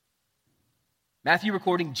Matthew,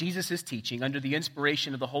 recording Jesus' teaching under the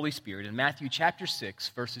inspiration of the Holy Spirit in Matthew chapter 6,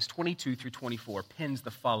 verses 22 through 24, pens the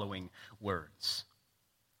following words.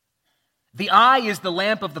 The eye is the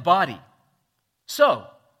lamp of the body. So,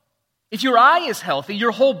 if your eye is healthy, your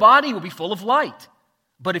whole body will be full of light.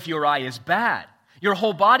 But if your eye is bad, your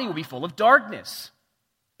whole body will be full of darkness.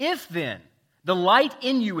 If then the light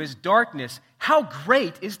in you is darkness, how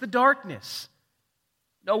great is the darkness?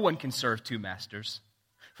 No one can serve two masters.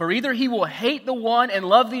 For either he will hate the one and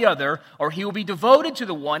love the other, or he will be devoted to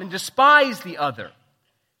the one and despise the other.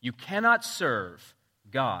 You cannot serve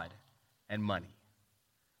God and money.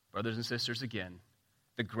 Brothers and sisters, again,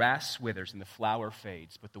 the grass withers and the flower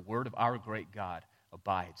fades, but the word of our great God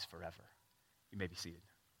abides forever. You may be seated.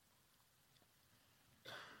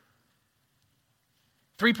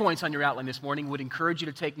 3 points on your outline this morning. Would encourage you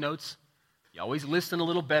to take notes. You always listen a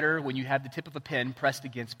little better when you have the tip of a pen pressed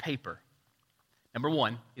against paper. Number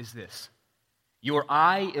 1 is this: your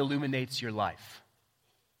eye illuminates your life.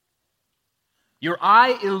 Your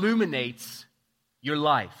eye illuminates your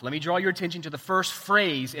life. Let me draw your attention to the first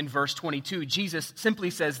phrase in verse 22. Jesus simply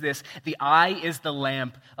says this: the eye is the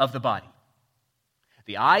lamp of the body.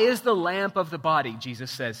 The eye is the lamp of the body,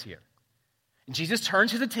 Jesus says here. And Jesus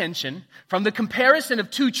turns his attention from the comparison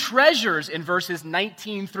of two treasures in verses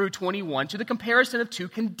 19 through 21 to the comparison of two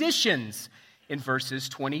conditions in verses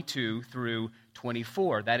 22 through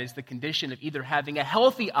 24. That is the condition of either having a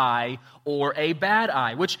healthy eye or a bad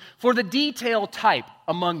eye, which for the detail type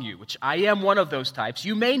among you, which I am one of those types,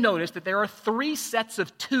 you may notice that there are 3 sets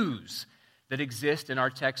of twos that exist in our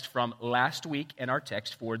text from last week and our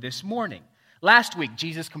text for this morning. Last week,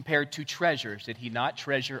 Jesus compared 2 treasures. Did he not?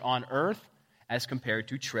 Treasure on earth as compared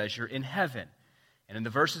to treasure in heaven. And in the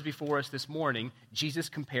verses before us this morning, Jesus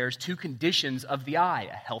compares 2 conditions of the eye,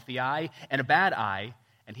 a healthy eye and a bad eye,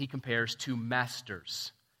 and he compares 2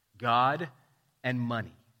 masters, God and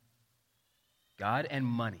money. God and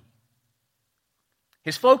money.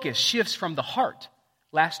 His focus shifts from the heart,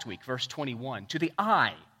 last week, verse 21, to the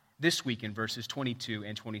eye, this week in verses 22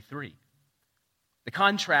 and 23. The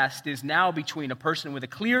contrast is now between a person with a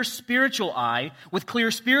clear spiritual eye, with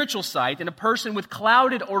clear spiritual sight, and a person with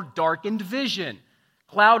clouded or darkened vision,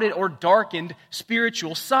 clouded or darkened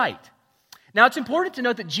spiritual sight. Now, it's important to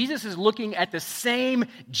note that Jesus is looking at the same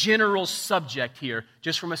general subject here,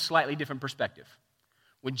 just from a slightly different perspective.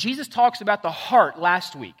 When Jesus talks about the heart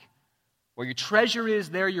last week, where your treasure is,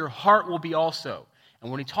 there your heart will be also.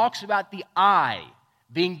 And when he talks about the eye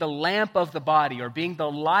being the lamp of the body, or being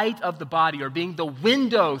the light of the body, or being the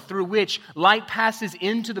window through which light passes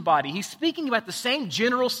into the body, he's speaking about the same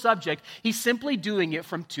general subject. He's simply doing it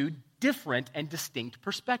from 2 different and distinct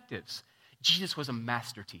perspectives. Jesus was a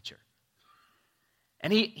master teacher.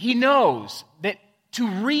 And he knows that to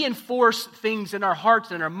reinforce things in our hearts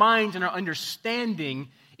and our minds and our understanding,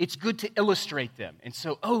 it's good to illustrate them. And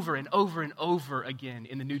so over and over and over again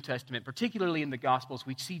in the New Testament, particularly in the Gospels,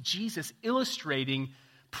 we see Jesus illustrating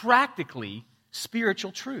practically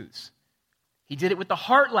spiritual truths. He did it with the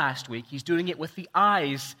heart last week. He's doing it with the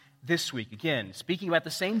eyes this week. Again, speaking about the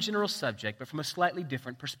same general subject, but from a slightly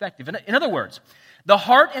different perspective. In other words, the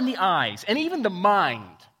heart and the eyes, and even the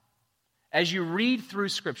mind, as you read through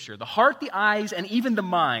Scripture, the heart, the eyes, and even the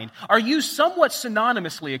mind are used somewhat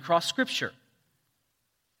synonymously across Scripture.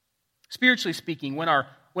 Spiritually speaking, when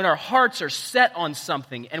our hearts are set on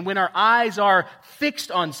something and when our eyes are fixed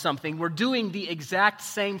on something, we're doing the exact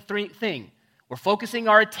same thing. We're focusing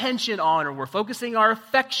our attention on, or we're focusing our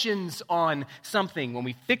affections on something. When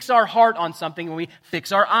we fix our heart on something, when we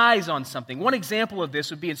fix our eyes on something. One example of this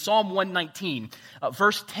would be in Psalm 119,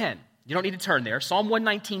 verse 10. You don't need to turn there. Psalm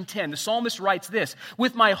 119:10. The psalmist writes this: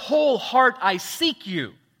 "With my whole heart I seek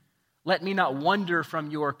you. Let me not wander from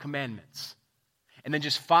your commandments." And then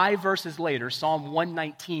just 5 verses later, Psalm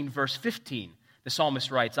 119, verse 15, the psalmist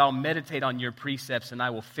writes, "I'll meditate on your precepts and I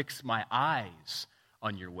will fix my eyes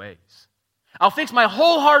on your ways." I'll fix my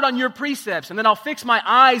whole heart on your precepts, and then I'll fix my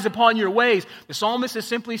eyes upon your ways. The psalmist is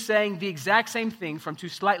simply saying the exact same thing from 2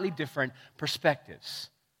 slightly different perspectives.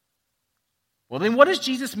 Well, then what does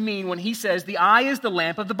Jesus mean when he says the eye is the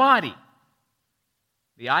lamp of the body?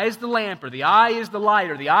 The eye is the lamp, or the eye is the light,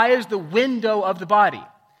 or the eye is the window of the body.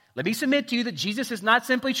 Let me submit to you that Jesus is not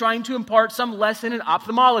simply trying to impart some lesson in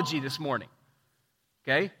ophthalmology this morning.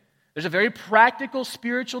 Okay? There's a very practical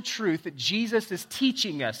spiritual truth that Jesus is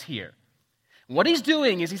teaching us here. What he's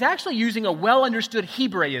doing is he's actually using a well-understood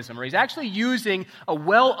Hebraism, or he's actually using a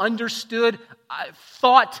well-understood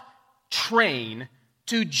thought train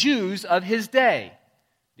to Jews of his day.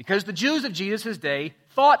 Because the Jews of Jesus' day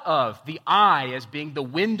thought of the eye as being the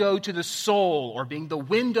window to the soul or being the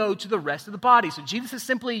window to the rest of the body. So Jesus is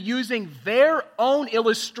simply using their own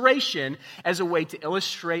illustration as a way to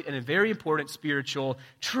illustrate a very important spiritual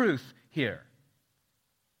truth here.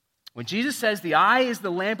 When Jesus says the eye is the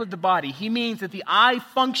lamp of the body, he means that the eye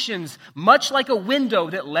functions much like a window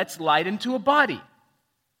that lets light into a body.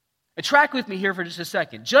 And track with me here for just a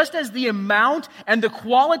second. Just as the amount and the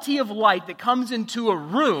quality of light that comes into a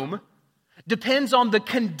room depends on the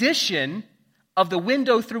condition of the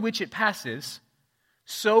window through which it passes,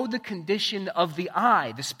 so the condition of the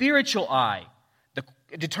eye, the spiritual eye,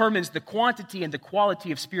 determines the quantity and the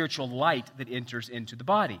quality of spiritual light that enters into the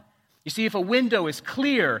body. You see, if a window is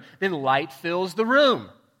clear, then light fills the room.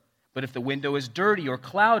 But if the window is dirty or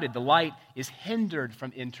clouded, the light is hindered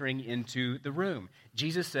from entering into the room.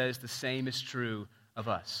 Jesus says the same is true of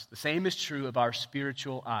us. The same is true of our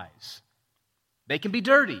spiritual eyes. They can be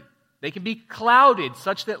dirty. They can be clouded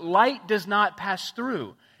such that light does not pass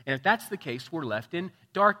through. And if that's the case, we're left in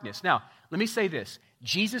darkness. Now, let me say this.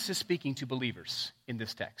 Jesus is speaking to believers in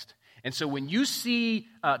this text. And so when you see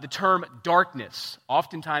the term darkness,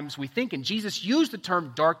 oftentimes we think, and Jesus used the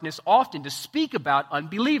term darkness often to speak about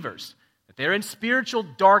unbelievers, that they're in spiritual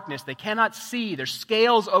darkness, they cannot see, there's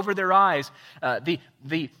scales over their eyes. The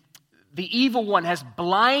evil one has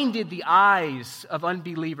blinded the eyes of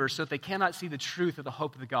unbelievers so that they cannot see the truth of the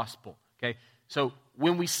hope of the gospel. Okay? So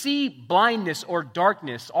when we see blindness or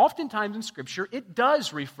darkness, oftentimes in Scripture, it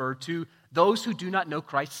does refer to those who do not know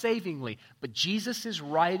Christ savingly. But Jesus is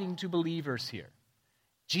writing to believers here.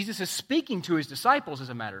 Jesus is speaking to his disciples, as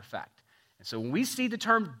a matter of fact. And so when we see the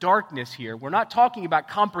term darkness here, we're not talking about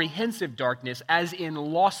comprehensive darkness as in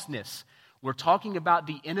lostness. We're talking about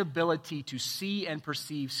the inability to see and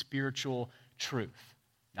perceive spiritual truth.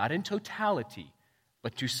 Not in totality,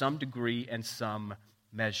 but to some degree and some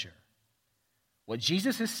measure. What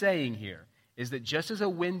Jesus is saying here is that just as a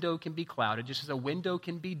window can be clouded, just as a window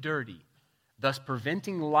can be dirty, thus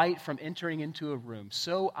preventing light from entering into a room,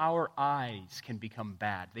 so our eyes can become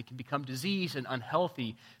bad. They can become diseased and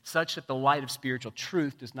unhealthy, such that the light of spiritual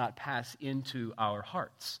truth does not pass into our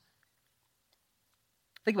hearts.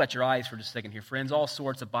 Think about your eyes for just a second here, friends. All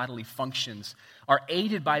sorts of bodily functions are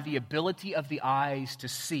aided by the ability of the eyes to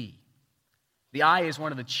see. The eye is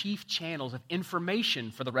one of the chief channels of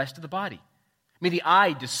information for the rest of the body. I mean, the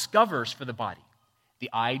eye discovers for the body. The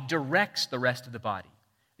eye directs the rest of the body.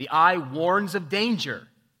 The eye warns of danger.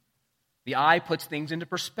 The eye puts things into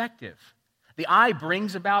perspective. The eye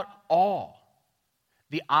brings about awe.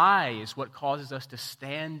 The eye is what causes us to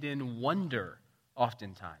stand in wonder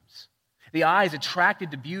oftentimes. The eye is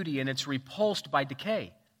attracted to beauty and it's repulsed by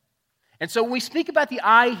decay. And so when we speak about the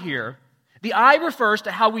eye here, the eye refers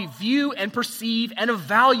to how we view and perceive and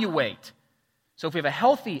evaluate. So if we have a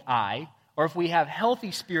healthy eye, or if we have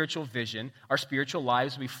healthy spiritual vision, our spiritual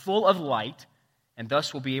lives will be full of light, and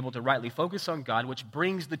thus we'll be able to rightly focus on God, which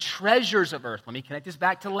brings the treasures of earth. Let me connect this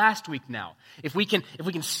back to last week now. If we can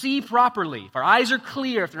see properly, if our eyes are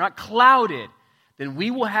clear, if they're not clouded, then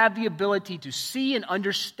we will have the ability to see and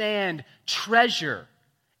understand treasure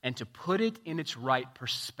and to put it in its right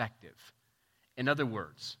perspective. In other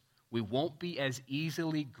words, we won't be as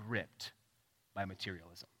easily gripped by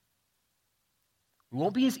materialism. We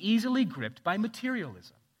won't be as easily gripped by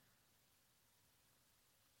materialism.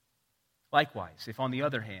 Likewise, if on the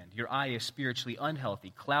other hand, your eye is spiritually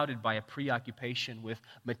unhealthy, clouded by a preoccupation with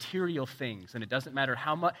material things, and it doesn't matter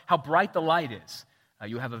how bright the light is,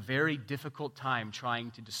 you have a very difficult time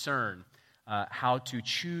trying to discern how to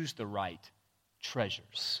choose the right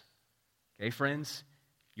treasures. Okay, friends?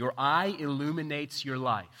 Your eye illuminates your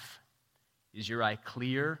life. Is your eye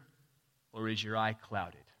clear or is your eye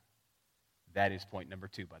clouded? That is point number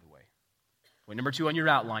 2, by the way. Point number 2 on your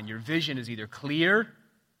outline, your vision is either clear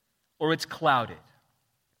or it's clouded.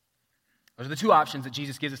 Those are the two options that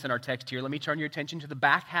Jesus gives us in our text here. Let me turn your attention to the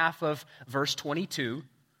back half of verse 22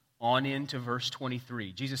 on into verse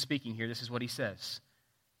 23. Jesus speaking here, this is what he says.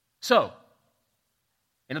 So,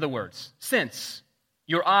 in other words, since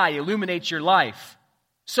your eye illuminates your life,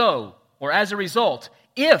 so, or as a result,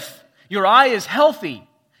 if your eye is healthy,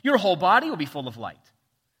 your whole body will be full of light.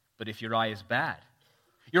 But if your eye is bad,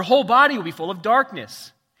 your whole body will be full of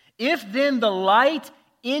darkness. If then the light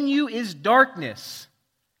in you is darkness,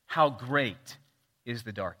 how great is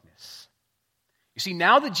the darkness? You see,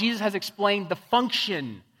 now that Jesus has explained the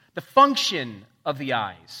function of the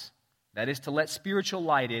eyes, that is to let spiritual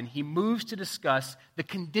light in, he moves to discuss the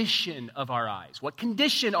condition of our eyes. What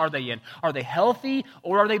condition are they in? Are they healthy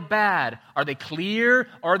or are they bad? Are they clear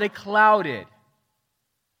or are they clouded?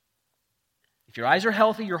 If your eyes are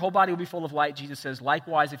healthy, your whole body will be full of light. Jesus says,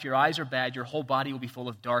 likewise, if your eyes are bad, your whole body will be full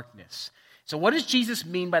of darkness. So what does Jesus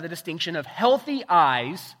mean by the distinction of healthy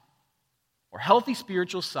eyes or healthy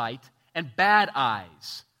spiritual sight and bad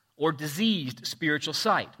eyes or diseased spiritual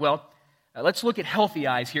sight? Well, let's look at healthy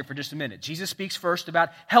eyes here for just a minute. Jesus speaks first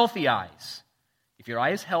about healthy eyes. If your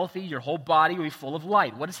eye is healthy, your whole body will be full of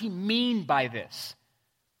light. What does he mean by this?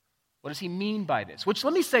 What does he mean by this? Which,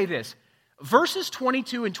 let me say this. Verses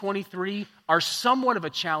 22 and 23 are somewhat of a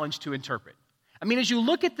challenge to interpret. I mean, as you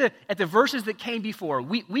look at the verses that came before,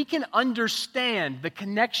 we can understand the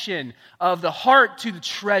connection of the heart to the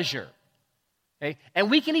treasure. Okay? And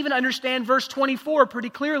we can even understand verse 24 pretty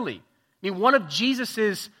clearly. I mean, one of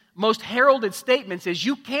Jesus' most heralded statements is,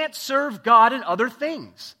 you can't serve God and other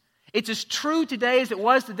things. It's as true today as it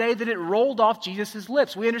was the day that it rolled off Jesus'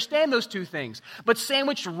 lips. We understand those two things. But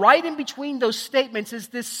sandwiched right in between those statements is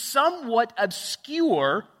this somewhat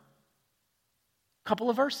obscure couple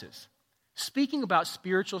of verses speaking about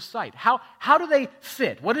spiritual sight. How do they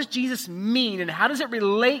fit? What does Jesus mean, and how does it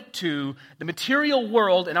relate to the material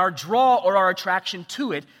world and our draw or our attraction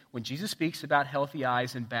to it when Jesus speaks about healthy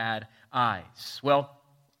eyes and bad eyes? Well,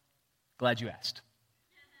 glad you asked.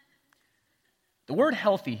 The word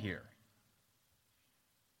healthy here,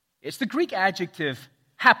 it's the Greek adjective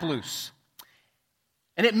haplous,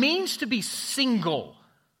 and it means to be single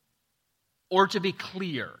or to be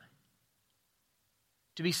clear.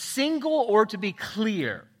 To be single or to be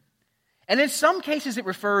clear. And in some cases it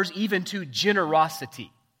refers even to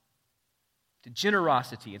generosity. To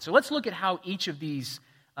generosity. And so let's look at how each of these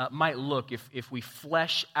might look if we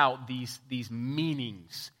flesh out these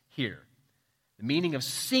meanings here. The meaning of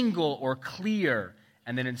single or clear,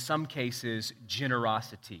 and then in some cases,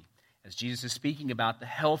 generosity, as Jesus is speaking about the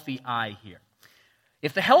healthy eye here.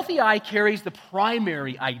 If the healthy eye carries the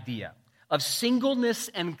primary idea of singleness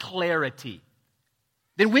and clarity,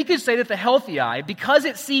 then we could say that the healthy eye, because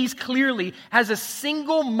it sees clearly, has a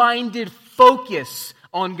single-minded focus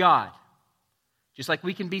on God. Just like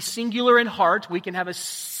we can be singular in heart, we can have a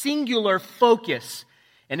singular focus.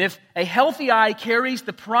 And if a healthy eye carries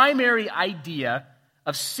the primary idea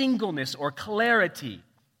of singleness or clarity,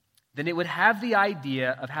 then it would have the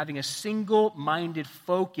idea of having a single-minded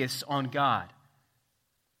focus on God.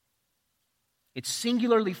 It's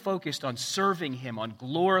singularly focused on serving Him, on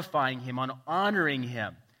glorifying Him, on honoring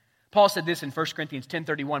Him. Paul said this in 1 Corinthians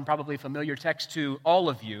 10:31, probably a familiar text to all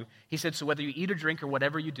of you. He said, so whether you eat or drink or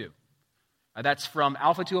whatever you do, that's from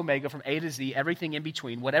Alpha to Omega, from A to Z, everything in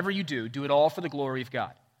between. Whatever you do it all for the glory of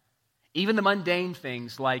God. Even the mundane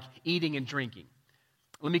things like eating and drinking.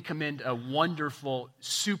 Let me commend a wonderful,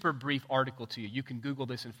 super brief article to you. You can Google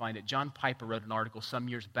this and find it. John Piper wrote an article some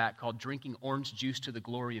years back called Drinking Orange Juice to the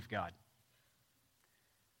Glory of God.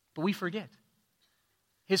 But we forget.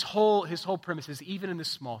 His whole premise is even in the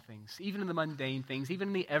small things, even in the mundane things, even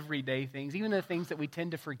in the everyday things, even in the things that we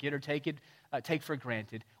tend to forget or take for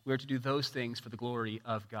granted, we are to do those things for the glory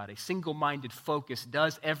of God. A single-minded focus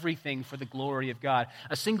does everything for the glory of God.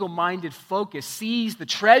 A single-minded focus sees the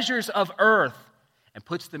treasures of earth and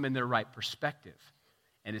puts them in their right perspective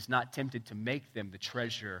and is not tempted to make them the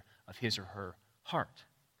treasure of his or her heart.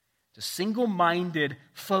 It's a single-minded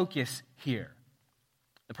focus here.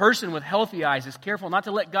 The person with healthy eyes is careful not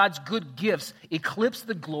to let God's good gifts eclipse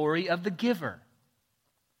the glory of the giver.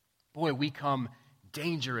 Boy, we come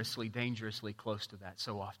dangerously close to that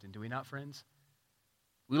so often, do we not, friends?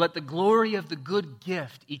 We let the glory of the good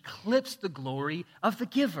gift eclipse the glory of the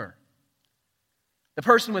giver. The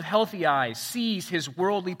person with healthy eyes sees his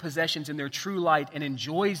worldly possessions in their true light and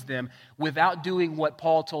enjoys them without doing what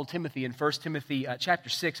Paul told Timothy in 1 Timothy chapter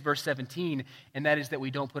 6, verse 17, and that is that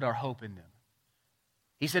we don't put our hope in them.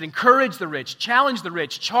 He said, encourage the rich, challenge the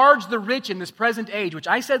rich, charge the rich in this present age, which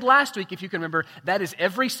I said last week, if you can remember, that is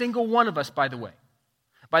every single one of us, by the way.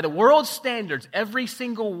 By the world's standards, every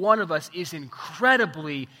single one of us is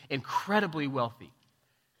incredibly wealthy.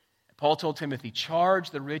 Paul told Timothy,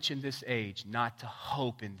 charge the rich in this age not to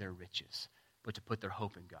hope in their riches, but to put their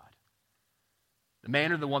hope in God. The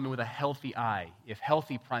man or the woman with a healthy eye, if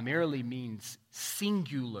healthy primarily means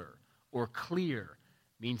singular or clear,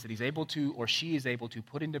 means that he's able to or she is able to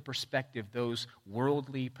put into perspective those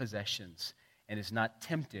worldly possessions and is not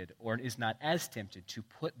tempted or is not as tempted to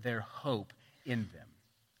put their hope in them.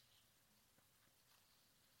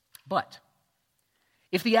 But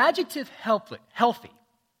if the adjective healthy,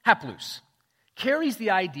 haplous, carries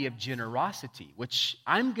the idea of generosity, which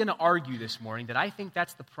I'm going to argue this morning that I think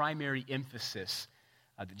that's the primary emphasis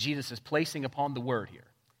that Jesus is placing upon the word here.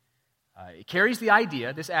 It carries the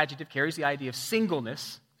idea, this adjective carries the idea of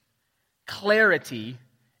singleness, clarity,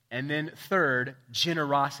 and then third,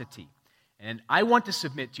 generosity. And I want to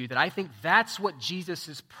submit to you that I think that's what Jesus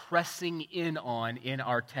is pressing in on in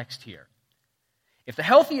our text here. If the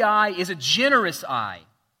healthy eye is a generous eye,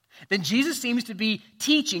 then Jesus seems to be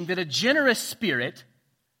teaching that a generous spirit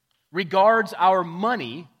regards our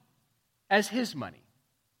money as his money.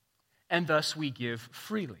 And thus we give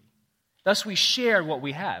freely. Thus we share what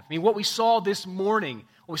we have. I mean, what we saw this morning,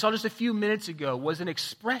 what we saw just a few minutes ago, was an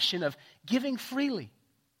expression of giving freely,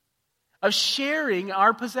 of sharing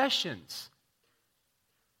our possessions,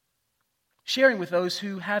 sharing with those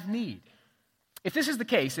who have need. If this is the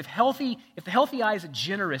case, if the healthy eye is a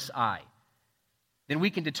generous eye, then we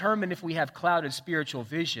can determine if we have clouded spiritual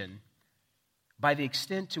vision by the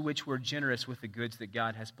extent to which we're generous with the goods that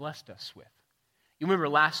God has blessed us with. You remember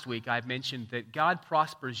last week I mentioned that God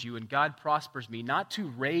prospers you and God prospers me not to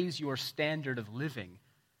raise your standard of living,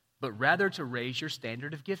 but rather to raise your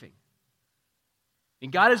standard of giving.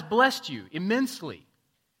 And God has blessed you immensely,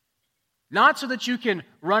 not so that you can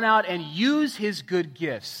run out and use his good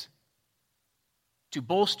gifts to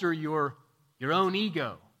bolster your own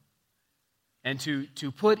ego and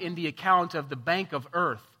to put in the account of the bank of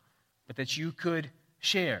earth, but that you could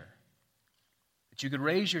share, that you could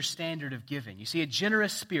raise your standard of giving. You see, a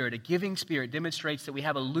generous spirit, a giving spirit, demonstrates that we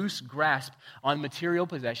have a loose grasp on material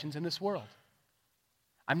possessions in this world.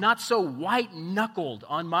 I'm not so white-knuckled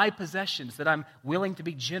on my possessions that I'm willing to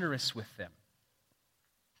be generous with them.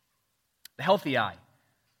 The healthy eye,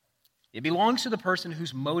 it belongs to the person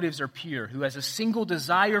whose motives are pure, who has a single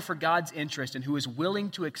desire for God's interest, and who is willing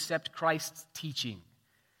to accept Christ's teaching.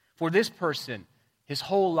 For this person, his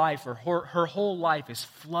whole life or her whole life is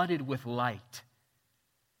flooded with light.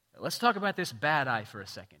 Let's talk about this bad eye for a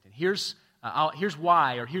second. And here's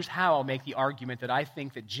why, or here's how I'll make the argument that I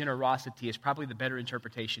think that generosity is probably the better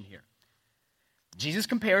interpretation here. Jesus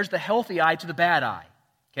compares the healthy eye to the bad eye.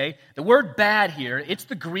 Okay? The word bad here, it's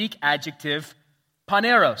the Greek adjective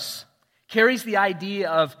paneros. Carries the idea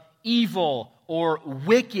of evil or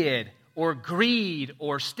wicked or greed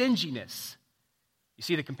or stinginess. You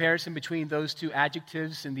see the comparison between those two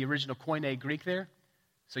adjectives in the original Koine Greek there?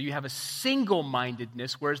 So you have a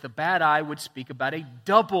single-mindedness, whereas the bad eye would speak about a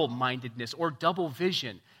double-mindedness or double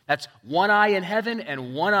vision. That's one eye in heaven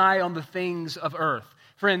and one eye on the things of earth.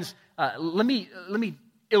 Friends, let me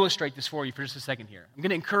illustrate this for you for just a second here. I'm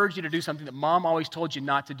going to encourage you to do something that Mom always told you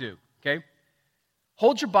not to do, okay?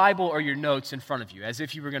 Hold your Bible or your notes in front of you as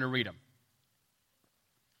if you were going to read them.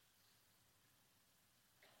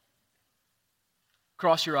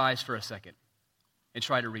 Cross your eyes for a second and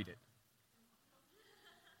try to read it.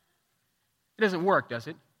 It doesn't work, does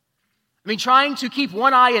it? I mean, trying to keep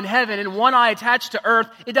one eye in heaven and one eye attached to earth,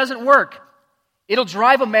 it doesn't work. It'll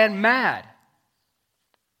drive a man mad.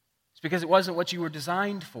 It's because it wasn't what you were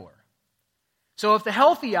designed for. So if the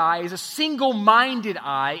healthy eye is a single-minded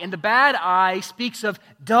eye and the bad eye speaks of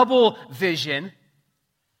double vision,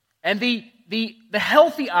 and the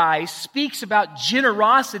healthy eye speaks about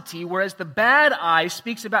generosity, whereas the bad eye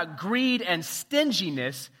speaks about greed and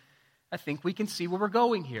stinginess, I think we can see where we're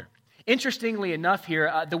going here. Interestingly enough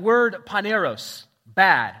here, the word paneros,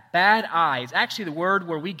 bad eye, is actually the word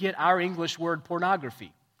where we get our English word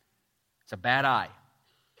pornography. It's a bad eye.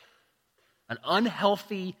 An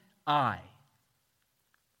unhealthy eye.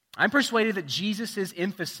 I'm persuaded that Jesus'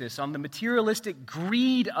 emphasis on the materialistic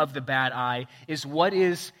greed of the bad eye is what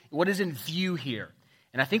is in view here.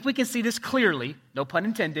 And I think we can see this clearly, no pun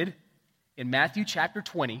intended, in Matthew chapter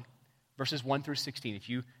 20, verses 1 through 16. If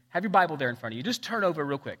you have your Bible there in front of you, just turn over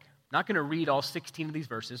real quick. I'm not going to read all 16 of these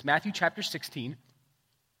verses. Matthew chapter 20,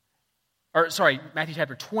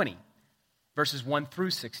 verses 1 through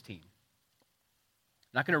 16.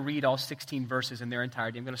 I'm not going to read all 16 verses in their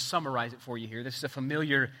entirety. I'm going to summarize it for you here. This is a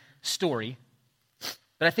familiar story.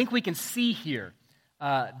 But I think we can see here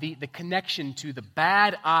the connection to the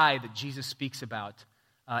bad eye that Jesus speaks about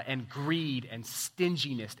and greed and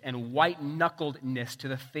stinginess and white-knuckedness to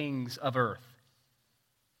the things of earth.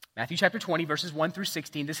 Matthew chapter 20, verses 1 through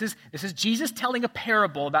 16. This is Jesus telling a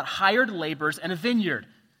parable about hired laborers and a vineyard.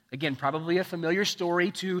 Again, probably a familiar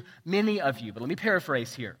story to many of you, but let me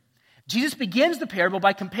paraphrase here. Jesus begins the parable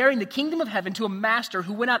by comparing the kingdom of heaven to a master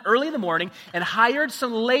who went out early in the morning and hired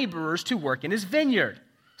some laborers to work in his vineyard.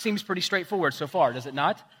 Seems pretty straightforward so far, does it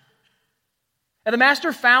not? And the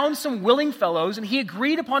master found some willing fellows, and he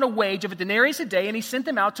agreed upon a wage of a denarius a day, and he sent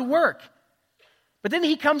them out to work. But then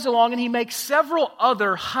he comes along and he makes several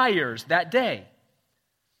other hires that day.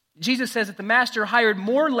 Jesus says that the master hired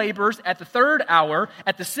more laborers at the 3rd hour,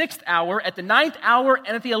 at the 6th hour, at the 9th hour,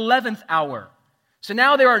 and at the 11th hour. So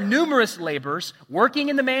now there are numerous laborers working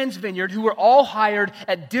in the man's vineyard who were all hired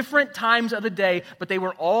at different times of the day, but they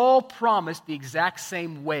were all promised the exact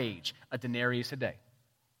same wage, a denarius a day.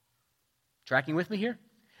 Tracking with me here?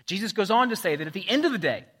 Jesus goes on to say that at the end of the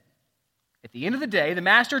day, the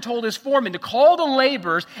master told his foreman to call the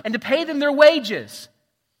laborers and to pay them their wages.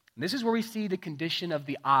 And this is where we see the condition of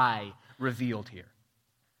the eye revealed here.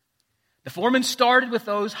 The foreman started with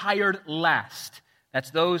those hired last.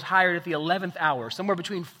 That's those hired at the 11th hour, somewhere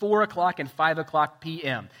between 4 o'clock and 5 o'clock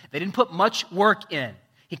p.m. They didn't put much work in.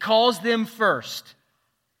 He calls them first,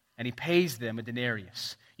 and he pays them a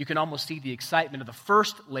denarius. You can almost see the excitement of the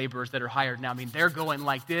first laborers that are hired now. I mean, they're going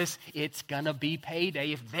like this. It's going to be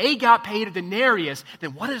payday. If they got paid a denarius,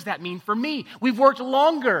 then what does that mean for me? We've worked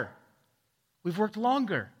longer.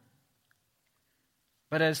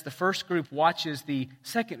 But as the first group watches the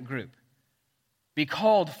second group be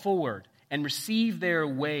called forward and receive their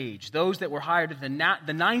wage, those that were hired at the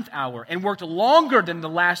 9th hour and worked longer than the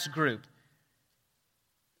last group,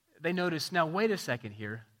 they notice, now wait a second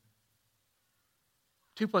here.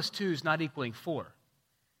 2 plus 2 is not equaling 4.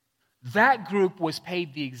 That group was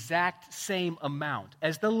paid the exact same amount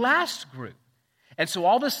as the last group. And so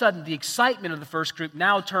all of a sudden, the excitement of the first group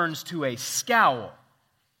now turns to a scowl.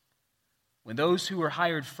 When those who were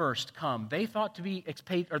hired first come, they thought to be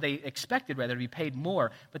paid, or they expected rather to be paid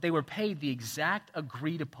more, but they were paid the exact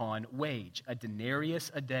agreed upon wage, a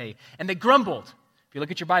denarius a day. And they grumbled. If you look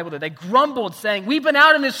at your Bible there, they grumbled, saying, "We've been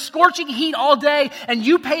out in this scorching heat all day, and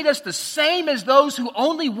you paid us the same as those who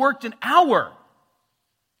only worked an hour."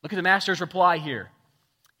 Look at the master's reply here.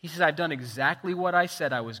 He says, "I've done exactly what I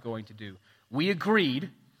said I was going to do. We agreed,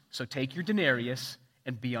 so take your denarius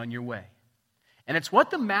and be on your way." And it's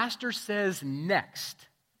what the master says next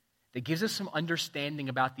that gives us some understanding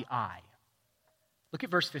about the eye. Look at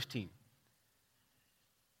verse 15.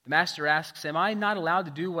 The master asks, "Am I not allowed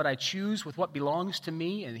to do what I choose with what belongs to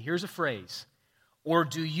me?" And here's a phrase. "Or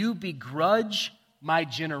do you begrudge my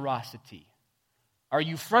generosity?" Are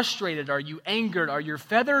you frustrated? Are you angered? Are your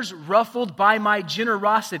feathers ruffled by my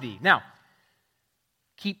generosity? Now,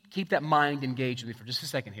 keep that mind engaged with me for just a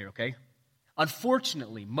second here, okay?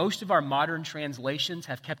 Unfortunately, most of our modern translations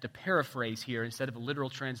have kept a paraphrase here instead of a literal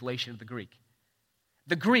translation of the Greek.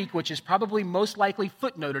 The Greek, which is probably most likely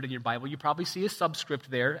footnoted in your Bible, you probably see a subscript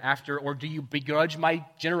there after, "Or do you begrudge my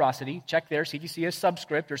generosity?" Check there, see if you see a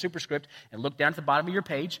subscript or superscript, and look down at the bottom of your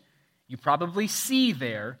page. You probably see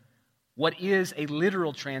there what is a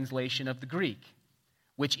literal translation of the Greek,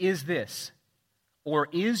 which is this: "Or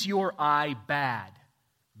is your eye bad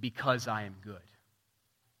because I am good?"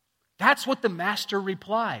 That's what the master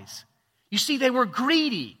replies. You see, they were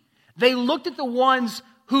greedy. They looked at the ones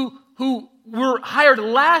who were hired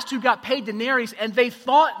last, who got paid denarius, and they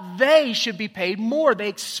thought they should be paid more. They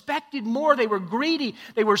expected more. They were greedy.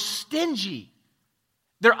 They were stingy.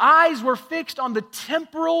 Their eyes were fixed on the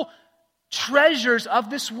temporal treasures of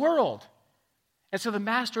this world. And so the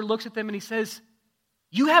master looks at them and he says,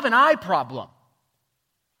 "You have an eye problem.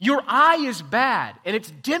 Your eye is bad, and it's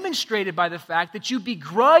demonstrated by the fact that you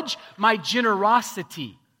begrudge my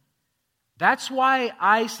generosity." That's why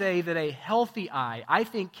I say that a healthy eye, I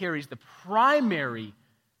think, carries the primary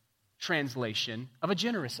translation of a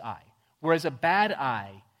generous eye, whereas a bad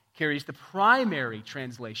eye carries the primary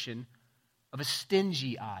translation of a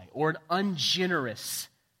stingy eye or an ungenerous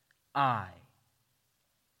eye.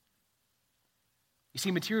 You see,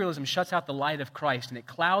 materialism shuts out the light of Christ, and it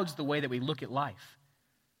clouds the way that we look at life.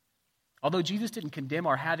 Although Jesus didn't condemn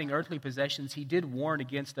our having earthly possessions, he did warn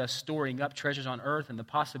against us storing up treasures on earth and the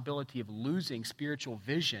possibility of losing spiritual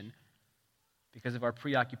vision because of our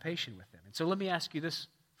preoccupation with them. And so let me ask you this,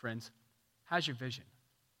 friends. How's your vision?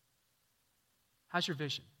 How's your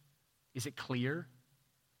vision? Is it clear?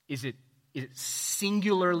 Is it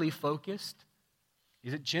singularly focused?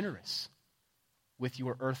 Is it generous with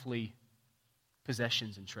your earthly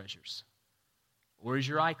possessions and treasures? Or is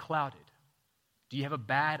your eye clouded? Do you have a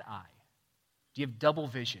bad eye? Do you have double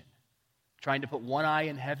vision, trying to put one eye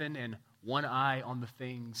in heaven and one eye on the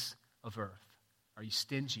things of earth? Are you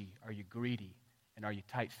stingy? Are you greedy? And are you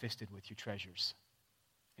tight-fisted with your treasures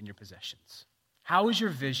and your possessions? How is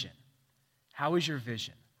your vision? How is your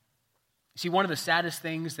vision? You see, one of the saddest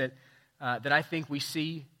things that I think we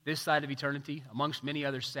see this side of eternity, amongst many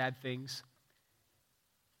other sad things,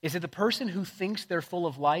 is that the person who thinks they're full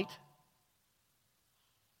of light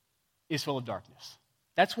is full of darkness.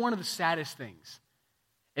 That's one of the saddest things,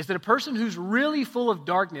 is that a person who's really full of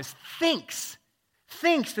darkness thinks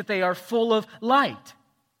that they are full of light.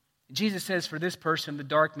 Jesus says for this person, the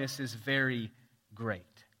darkness is very great.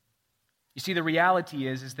 You see, the reality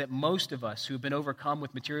is that most of us who have been overcome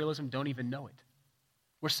with materialism don't even know it.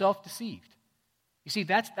 We're self-deceived. You see,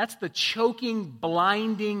 that's the choking,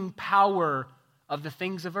 blinding power of the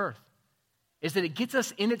things of earth, is that it gets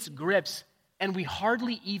us in its grips and we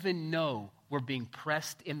hardly even know we're being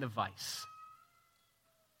pressed in the vice.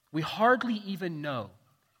 We hardly even know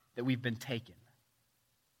that we've been taken.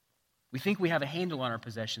 We think we have a handle on our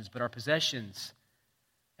possessions, but our possessions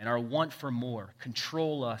and our want for more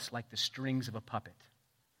control us like the strings of a puppet.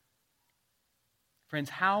 Friends,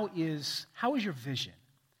 how is your vision?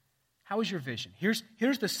 How is your vision?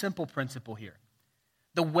 Here's the simple principle here.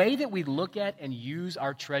 The way that we look at and use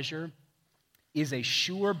our treasure is a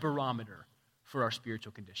sure barometer for our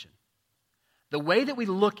spiritual condition. The way that we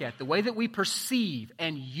look at, the way that we perceive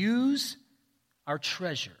and use our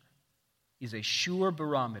treasure is a sure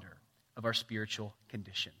barometer of our spiritual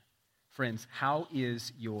condition. Friends, how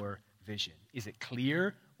is your vision? Is it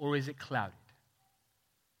clear or is it clouded?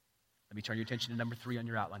 Let me turn your attention to number 3 on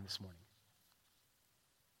your outline this morning.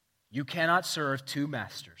 You cannot serve 2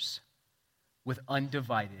 masters with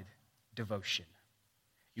undivided devotion.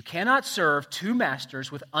 You cannot serve 2 masters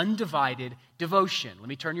with undivided devotion. Let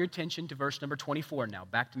me turn your attention to verse number 24 now.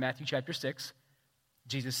 Back to Matthew chapter 6.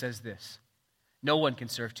 Jesus says this, no one can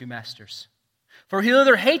serve 2 masters. For he'll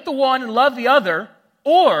either hate the one and love the other,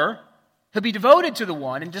 or he'll be devoted to the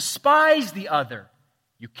one and despise the other.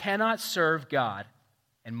 You cannot serve God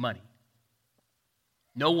and money.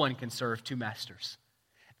 No one can serve 2 masters.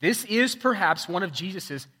 This is perhaps one of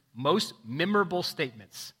Jesus' most memorable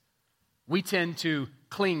statements. We tend to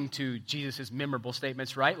cling to Jesus' memorable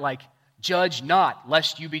statements, right? Like, judge not,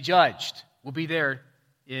 lest you be judged. We'll be there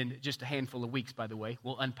in just a handful of weeks, by the way.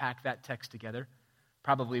 We'll unpack that text together.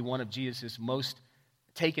 Probably one of Jesus' most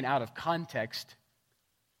taken out of context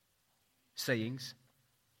sayings.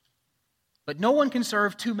 But no one can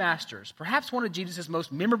serve 2 masters. Perhaps one of Jesus'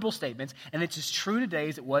 most memorable statements, and it's as true today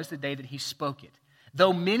as it was the day that he spoke it.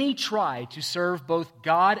 Though many try to serve both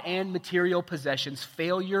God and material possessions,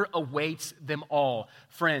 failure awaits them all.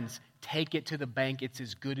 Friends, take it to the bank. It's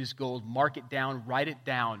as good as gold. Mark it down. Write it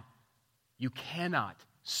down. You cannot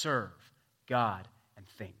serve God and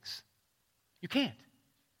things. You can't.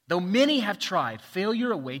 Though many have tried,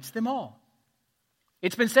 failure awaits them all.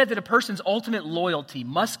 It's been said that a person's ultimate loyalty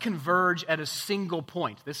must converge at a single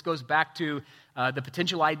point. This goes back to the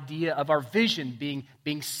potential idea of our vision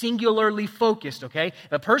being singularly focused, okay?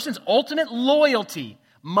 A person's ultimate loyalty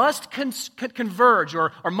must converge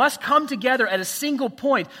or must come together at a single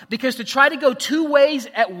point, because to try to go 2 ways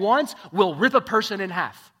at once will rip a person in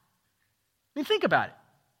half. I mean, think about it.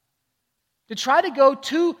 To try to go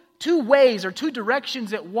two ways or 2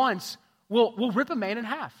 directions at once will rip a man in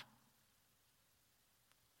half.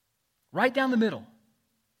 Right down the middle.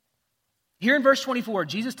 Here in verse 24,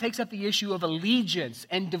 Jesus takes up the issue of allegiance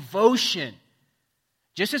and devotion.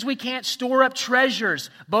 Just as we can't store up treasures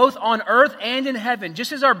both on earth and in heaven,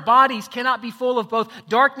 just as our bodies cannot be full of both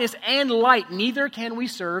darkness and light, neither can we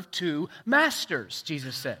serve 2 masters,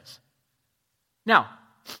 Jesus says. Now,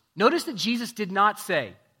 notice that Jesus did not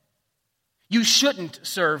say, you shouldn't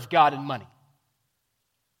serve God and money.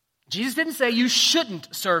 Jesus didn't say you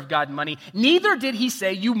shouldn't serve God and money. Neither did he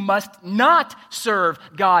say you must not serve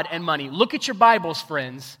God and money. Look at your Bibles,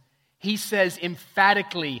 friends. He says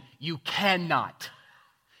emphatically, you cannot.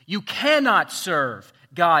 You cannot serve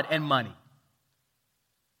God and money.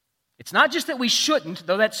 It's not just that we shouldn't,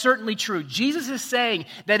 though that's certainly true. Jesus is saying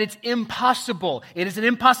that it's impossible. It is an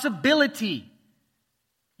impossibility.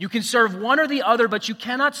 You can serve one or the other, but you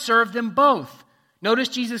cannot serve them both. Notice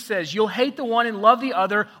Jesus says, you'll hate the one and love the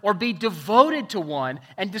other, or be devoted to one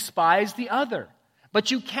and despise the other.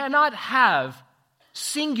 But you cannot have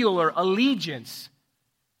singular allegiance,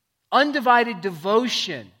 undivided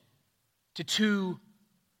devotion to 2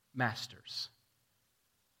 masters.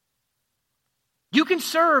 You can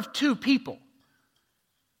serve 2 people.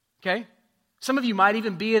 Okay? Some of you might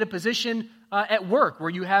even be at a position at work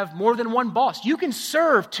where you have more than one boss. You can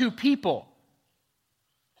serve 2 people.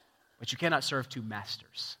 But you cannot serve 2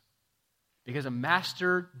 masters. Because a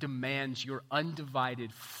master demands your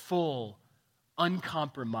undivided, full,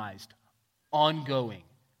 uncompromised, ongoing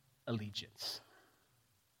allegiance.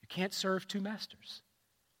 You can't serve 2 masters.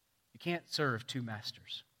 You can't serve 2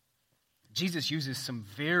 masters. Jesus uses some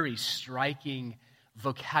very striking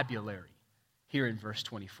vocabulary here in verse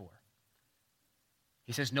 24.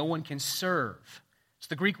 He says, no one can serve. It's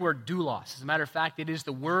the Greek word doulos. As a matter of fact, it is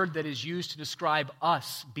the word that is used to describe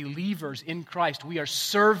us, believers in Christ. We are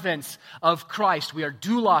servants of Christ. We are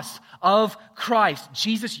doulos of Christ.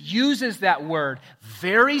 Jesus uses that word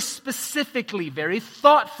very specifically, very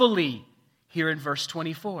thoughtfully here in verse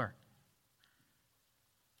 24.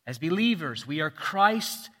 As believers, we are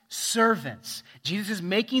Christ's servants. Jesus is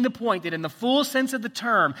making the point that in the full sense of the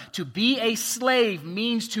term, to be a slave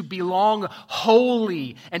means to belong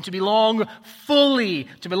wholly and to belong fully,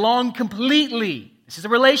 to belong completely. This is a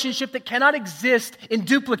relationship that cannot exist in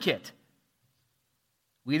duplicate.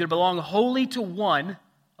 We either belong wholly to one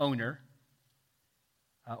owner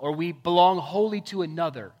or we belong wholly to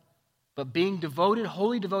another. But being devoted,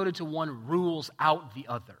 wholly devoted to one rules out the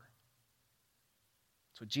other.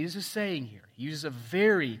 That's what Jesus is saying here. He uses a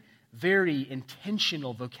very, very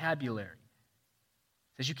intentional vocabulary.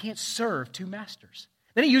 He says you can't serve two masters.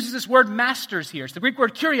 Then he uses this word masters here. It's the Greek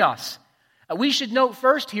word kurios. We should note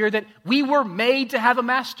first here that we were made to have a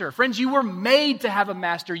master. Friends, you were made to have a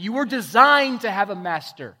master. You were designed to have a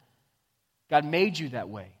master. God made you that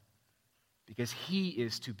way because he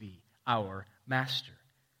is to be our master.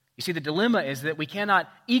 You see, the dilemma is that we cannot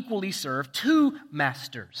equally serve two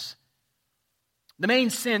masters. The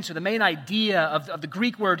main sense or the main idea of the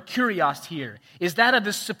Greek word kurios here is that of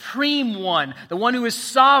the supreme one, the one who is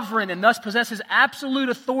sovereign and thus possesses absolute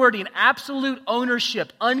authority and absolute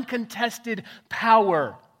ownership, uncontested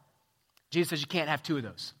power. Jesus says you can't have two of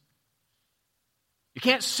those. You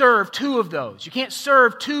can't serve two of those. You can't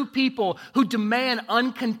serve two people who demand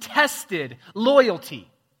uncontested loyalty.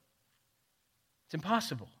 It's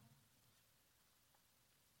impossible.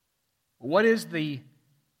 What is the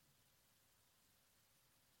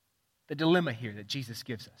dilemma here that Jesus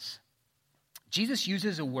gives us? Jesus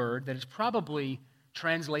uses a word that is probably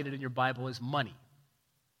translated in your Bible as money.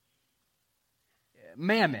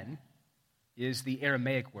 Mammon is the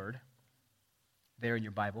Aramaic word there in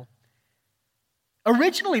your Bible.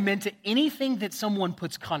 Originally meant to anything that someone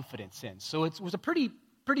puts confidence in. So it was a pretty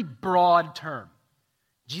broad term.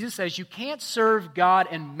 Jesus says you can't serve God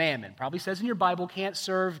and mammon. Probably says in your Bible, can't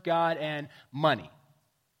serve God and money.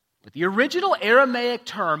 But the original Aramaic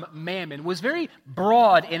term, mammon, was very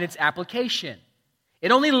broad in its application.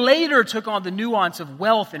 It only later took on the nuance of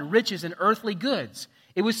wealth and riches and earthly goods.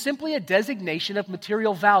 It was simply a designation of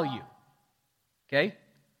material value. Okay?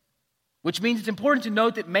 Which means it's important to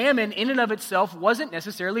note that mammon in and of itself wasn't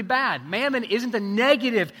necessarily bad. Mammon isn't a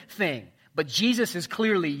negative thing. But Jesus is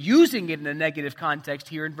clearly using it in a negative context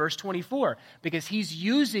here in verse 24 because he's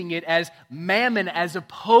using it as mammon as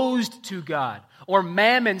opposed to God or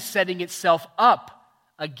mammon setting itself up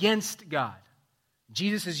against God.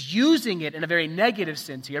 Jesus is using it in a very negative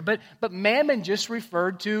sense here, but mammon just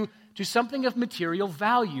referred to something of material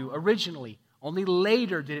value originally. Only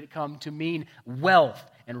later did it come to mean wealth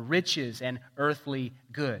and riches and earthly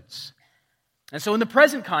goods. And so in the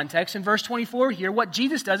present context, in verse 24 here, what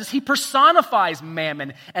Jesus does is he personifies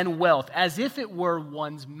mammon and wealth as if it were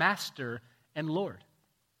one's master and Lord.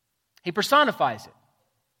 He personifies it.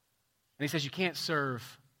 And he says you can't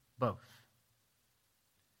serve both.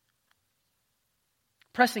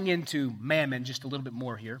 Pressing into mammon just a little bit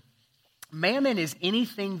more here. Mammon is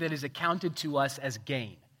anything that is accounted to us as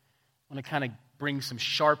gain. I want to kind of bring some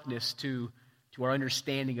sharpness to our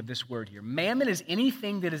understanding of this word here. Mammon is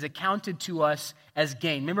anything that is accounted to us as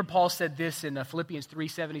gain. Remember Paul said this in Philippians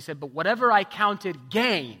 3:7. He said, but whatever I counted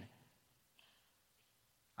gain,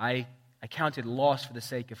 I counted loss for the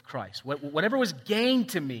sake of Christ. Whatever was gain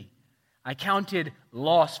to me, I counted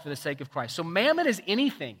loss for the sake of Christ. So mammon is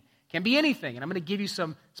anything, can be anything. And I'm going to give you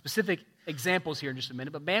some specific examples here in just a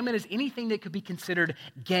minute. But mammon is anything that could be considered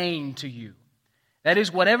gain to you. That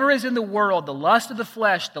is, whatever is in the world, the lust of the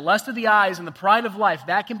flesh, the lust of the eyes, and the pride of life,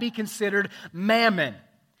 that can be considered mammon.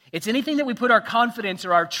 It's anything that we put our confidence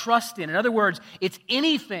or our trust in. In other words, it's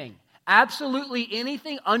anything, absolutely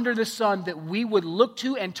anything under the sun that we would look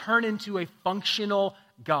to and turn into a functional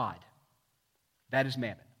God. That is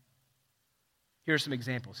mammon. Here are some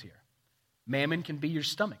examples here. Mammon can be your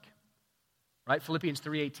stomach, right? Philippians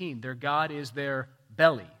 3:18, their God is their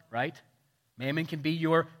belly, right? Mammon can be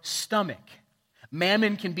your stomach.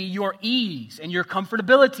 Mammon can be your ease and your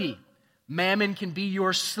comfortability. Mammon can be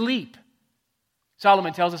your sleep.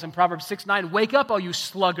 Solomon tells us in Proverbs 6:9, wake up, all you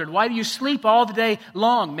sluggard. Why do you sleep all the day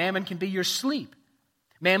long? Mammon can be your sleep.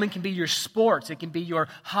 Mammon can be your sports. It can be your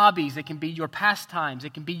hobbies. It can be your pastimes.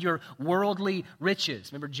 It can be your worldly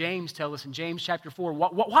riches. Remember James tells us in James chapter 4,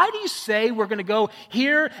 why do you say we're going to go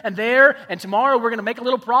here and there and tomorrow we're going to make a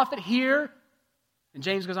little profit here? And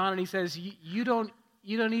James goes on and he says, you don't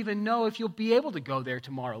even know if you'll be able to go there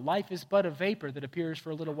tomorrow. Life is but a vapor that appears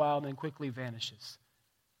for a little while and then quickly vanishes.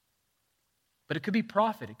 But it could be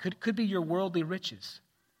profit. It could be your worldly riches.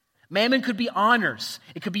 Mammon could be honors.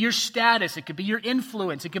 It could be your status. It could be your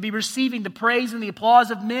influence. It could be receiving the praise and the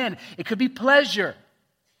applause of men. It could be pleasure.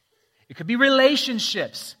 It could be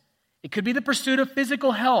relationships. It could be the pursuit of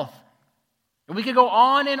physical health. And we could go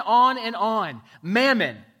on and on and on.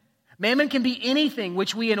 Mammon Mammon can be anything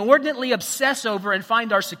which we inordinately obsess over and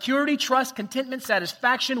find our security, trust, contentment,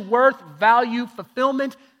 satisfaction, worth, value,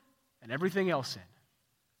 fulfillment, and everything else in.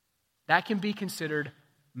 That can be considered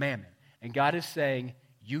mammon. And God is saying,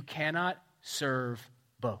 you cannot serve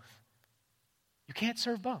both. You can't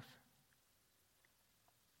serve both.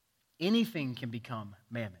 Anything can become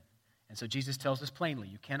mammon. And so Jesus tells us plainly,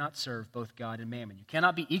 you cannot serve both God and mammon. You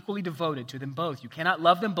cannot be equally devoted to them both. You cannot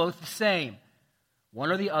love them both the same. One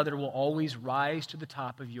or the other will always rise to the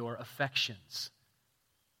top of your affections.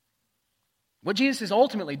 What Jesus is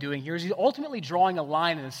ultimately doing here is he's ultimately drawing a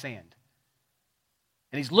line in the sand.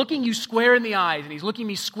 And he's looking you square in the eyes, and he's looking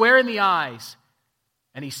me square in the eyes,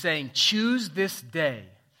 and he's saying, choose this day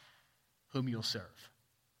whom you'll serve.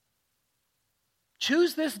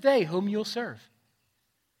 Choose this day whom you'll serve.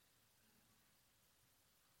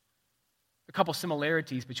 A couple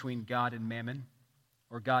similarities between God and mammon,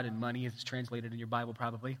 or God and money, as it's translated in your Bible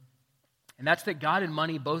probably. And that's that God and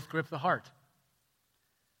money both grip the heart.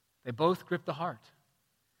 They both grip the heart.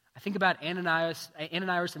 I think about Ananias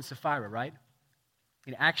and Sapphira, right?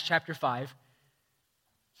 In Acts chapter 5,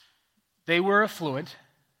 they were affluent.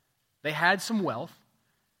 They had some wealth.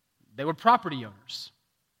 They were property owners.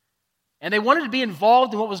 And they wanted to be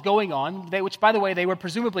involved in what was going on, which, by the way, they were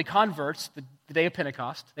presumably converts the day of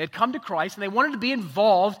Pentecost. They had come to Christ, and they wanted to be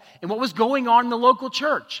involved in what was going on in the local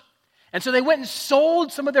church. And so they went and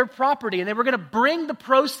sold some of their property, and they were going to bring the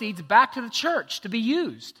proceeds back to the church to be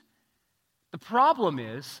used. The problem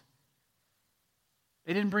is,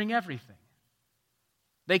 they didn't bring everything.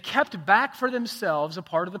 They kept back for themselves a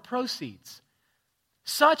part of the proceeds,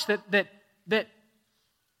 such that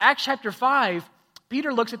Acts chapter 5,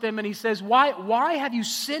 Peter looks at them and he says, why have you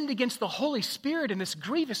sinned against the Holy Spirit in this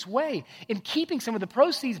grievous way in keeping some of the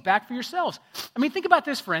proceeds back for yourselves? I mean, think about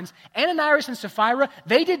this, friends. Ananias and Sapphira,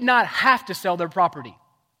 they did not have to sell their property.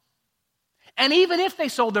 And even if they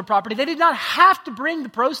sold their property, they did not have to bring the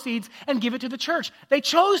proceeds and give it to the church. They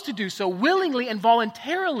chose to do so willingly and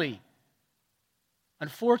voluntarily.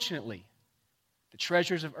 Unfortunately, the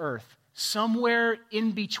treasures of earth, somewhere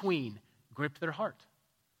in between, gripped their heart.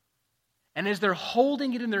 And as they're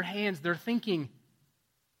holding it in their hands, they're thinking,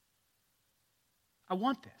 I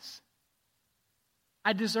want this.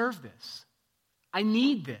 I deserve this. I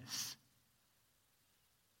need this.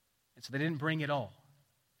 And so they didn't bring it all.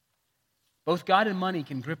 Both God and money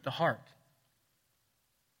can grip the heart.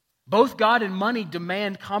 Both God and money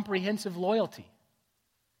demand comprehensive loyalty.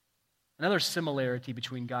 Another similarity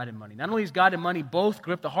between God and money. Not only does God and money both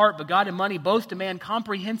grip the heart, but God and money both demand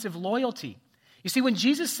comprehensive loyalty. You see, when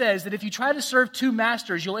Jesus says that if you try to serve two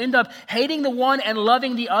masters, you'll end up hating the one and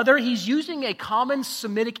loving the other, he's using a common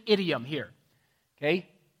Semitic idiom here. Okay?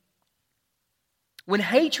 When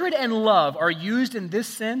hatred and love are used in this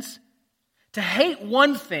sense, to hate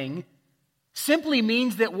one thing simply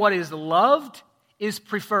means that what is loved is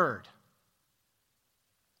preferred.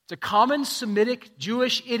 It's a common Semitic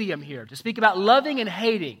Jewish idiom here to speak about loving and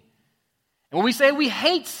hating. And when we say we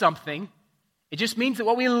hate something, it just means that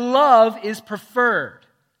what we love is preferred.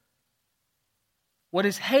 What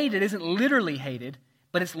is hated isn't literally hated,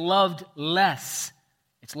 but it's loved less.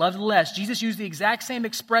 It's loved less. Jesus used the exact same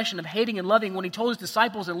expression of hating and loving when he told his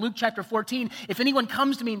disciples in Luke chapter 14, if anyone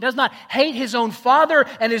comes to me and does not hate his own father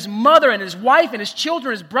and his mother and his wife and his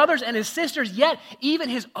children, his brothers and his sisters, yet even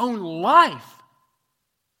his own life,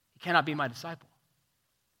 he cannot be my disciple.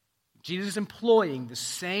 Jesus is employing the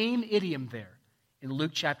same idiom there in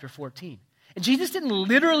Luke chapter 14. And Jesus didn't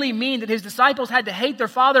literally mean that his disciples had to hate their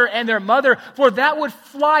father and their mother, for that would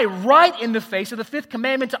fly right in the face of the fifth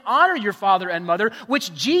commandment to honor your father and mother,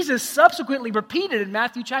 which Jesus subsequently repeated in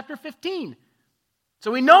Matthew chapter 15.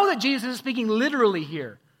 So we know that Jesus is speaking literally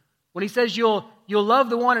here when he says you'll love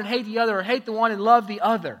the one and hate the other, or hate the one and love the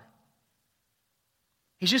other.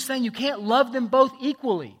 He's just saying you can't love them both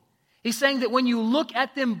equally. He's saying that when you look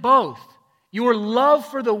at them both, your love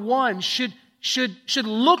for the one should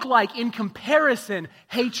look like, in comparison,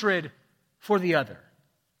 hatred for the other.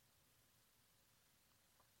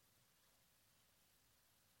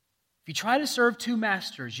 If you try to serve two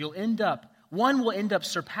masters, one will end up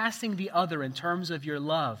surpassing the other in terms of your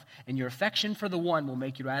love, and your affection for the one will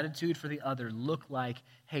make your attitude for the other look like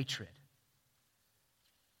hatred.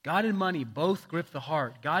 God and money both grip the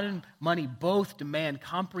heart. God and money both demand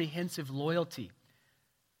comprehensive loyalty.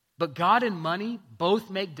 But God and money both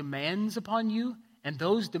make demands upon you, and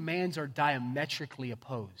those demands are diametrically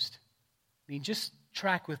opposed. I mean, just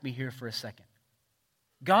track with me here for a second.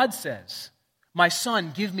 God says, my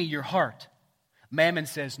son, give me your heart. Mammon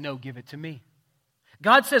says, no, give it to me.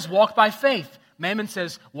 God says, walk by faith. Mammon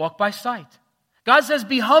says, walk by sight. God says,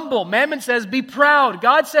 be humble. Mammon says, be proud.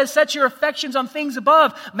 God says, set your affections on things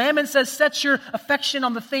above. Mammon says, set your affection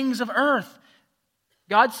on the things of earth.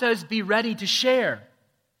 God says, be ready to share.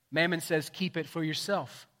 Mammon says, keep it for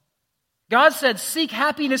yourself. God said, seek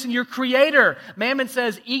happiness in your Creator. Mammon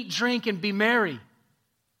says, eat, drink, and be merry.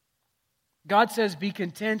 God says, be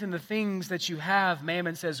content in the things that you have.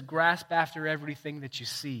 Mammon says, grasp after everything that you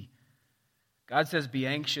see. God says, be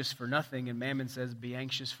anxious for nothing, and Mammon says, be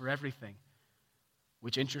anxious for everything.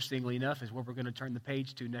 Which, interestingly enough, is what we're going to turn the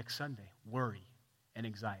page to next Sunday. Worry and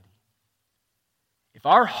anxiety. If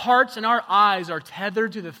our hearts and our eyes are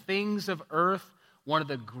tethered to the things of earth, one of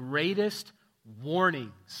the greatest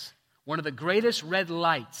warnings, one of the greatest red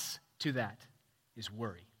lights to that is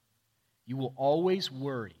worry. You will always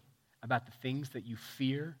worry about the things that you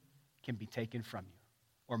fear can be taken from you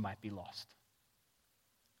or might be lost.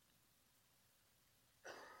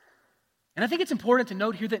 And I think it's important to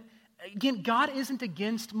note here that, again, God isn't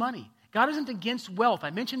against money. God isn't against wealth. I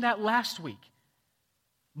mentioned that last week.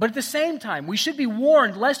 But at the same time, we should be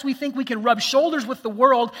warned lest we think we can rub shoulders with the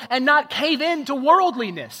world and not cave in to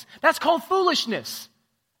worldliness. That's called foolishness.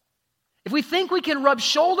 If we think we can rub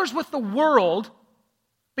shoulders with the world,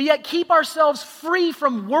 but yet keep ourselves free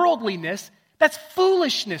from worldliness, that's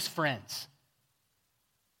foolishness, friends.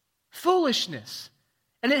 Foolishness.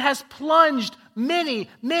 And it has plunged many,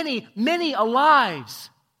 many, many lives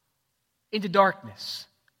into darkness.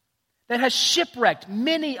 That has shipwrecked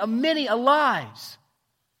many lives.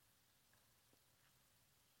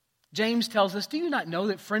 James tells us, do you not know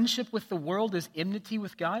that friendship with the world is enmity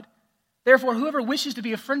with God? Therefore, whoever wishes to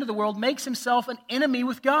be a friend of the world makes himself an enemy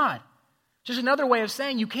with God. Just another way of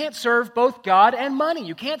saying you can't serve both God and money.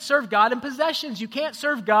 You can't serve God and possessions. You can't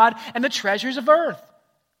serve God and the treasures of earth.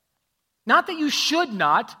 Not that you should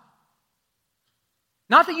not.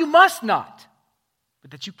 Not that you must not.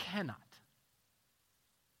 But that you cannot.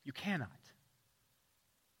 You cannot.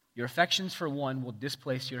 Your affections for one will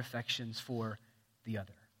displace your affections for the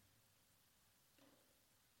other.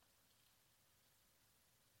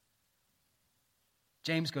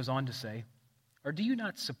 James goes on to say, or do you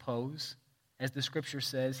not suppose, as the Scripture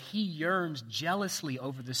says, he yearns jealously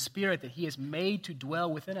over the Spirit that he has made to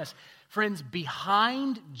dwell within us? Friends,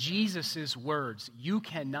 behind Jesus' words, you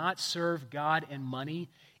cannot serve God and money,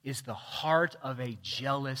 is the heart of a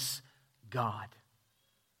jealous God.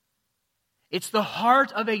 It's the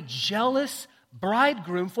heart of a jealous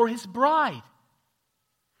bridegroom for his bride.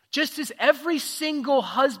 Just as every single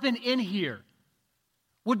husband in here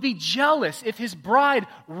would be jealous if his bride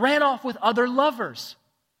ran off with other lovers,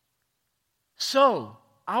 so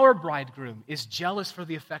our bridegroom is jealous for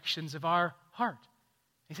the affections of our heart.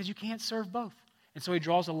 He says you can't serve both. And so he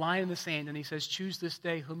draws a line in the sand and he says, choose this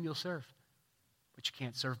day whom you'll serve. But you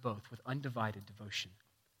can't serve both with undivided devotion.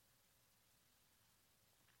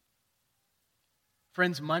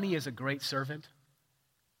 Friends, money is a great servant,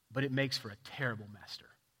 but it makes for a terrible master.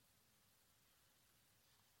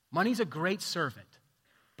 Money's a great servant,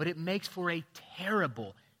 but it makes for a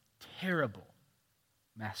terrible, terrible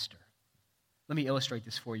master. Let me illustrate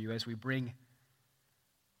this for you as we bring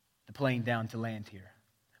the plane down to land here.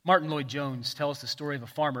 Martin Lloyd-Jones tells the story of a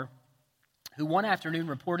farmer who one afternoon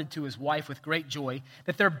reported to his wife with great joy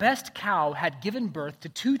that their best cow had given birth to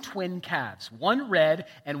 2 twin calves, one red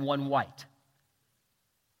and one white.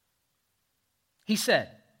 He said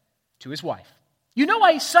to his wife, you know,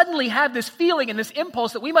 I suddenly have this feeling and this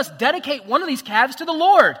impulse that we must dedicate one of these calves to the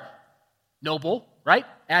Lord. Noble, right?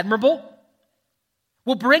 Admirable.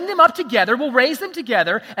 We'll bring them up together, we'll raise them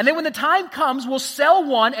together, and then when the time comes, we'll sell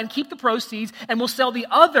one and keep the proceeds, and we'll sell the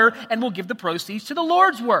other and we'll give the proceeds to the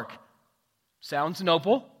Lord's work. Sounds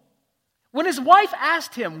noble. When his wife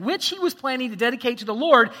asked him which he was planning to dedicate to the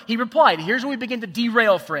Lord, he replied, here's where we begin to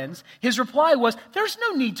derail, friends. His reply was, there's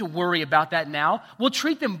no need to worry about that now. We'll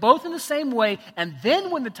treat them both in the same way, and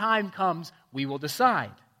then when the time comes, we will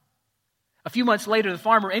decide. A few months later, the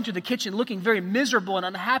farmer entered the kitchen looking very miserable and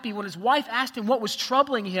unhappy. When his wife asked him what was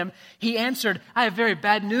troubling him, he answered, I have very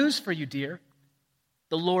bad news for you, dear.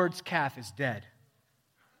 The Lord's calf is dead.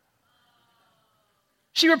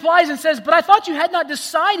 She replies and says, but I thought you had not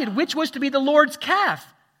decided which was to be the Lord's calf.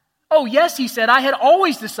 Oh, yes, he said, I had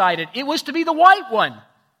always decided it was to be the white one,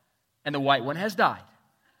 and the white one has died.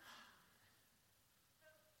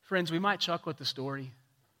 Friends, we might chuckle at the story,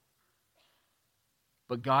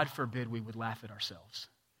 but God forbid we would laugh at ourselves.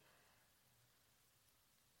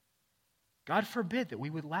 God forbid that we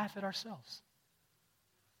would laugh at ourselves.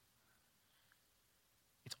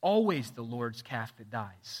 It's always the Lord's calf that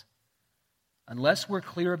dies. Unless we're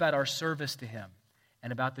clear about our service to Him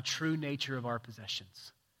and about the true nature of our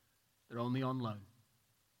possessions. They're only on loan.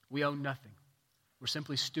 We own nothing. We're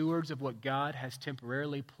simply stewards of what God has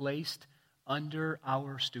temporarily placed under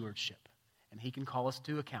our stewardship. And he can call us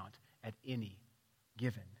to account at any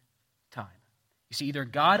given time. You see, either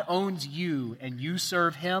God owns you and you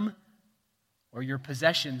serve him, or your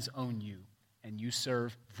possessions own you and you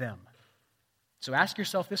serve them. So ask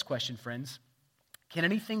yourself this question, friends. Can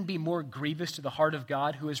anything be more grievous to the heart of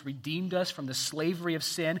God, who has redeemed us from the slavery of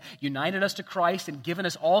sin, united us to Christ, and given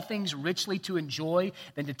us all things richly to enjoy,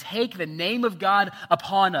 than to take the name of God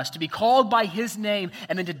upon us, to be called by his name,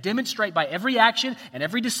 and then to demonstrate by every action and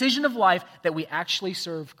every decision of life that we actually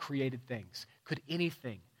serve created things? Could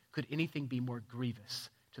anything be more grievous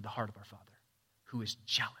to the heart of our Father, who is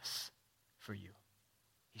jealous for you?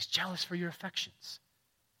 He's jealous for your affections.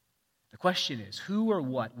 The question is, who or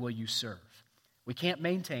what will you serve? We can't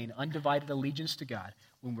maintain undivided allegiance to God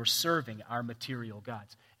when we're serving our material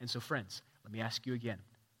gods. And so, friends, let me ask you again,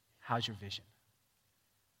 how's your vision?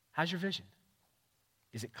 How's your vision?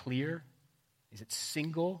 Is it clear? Is it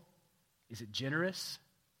single? Is it generous?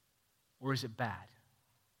 Or is it bad?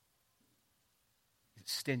 Is it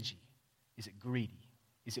stingy? Is it greedy?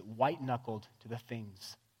 Is it white-knuckled to the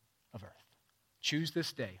things of earth? Choose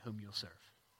this day whom you'll serve.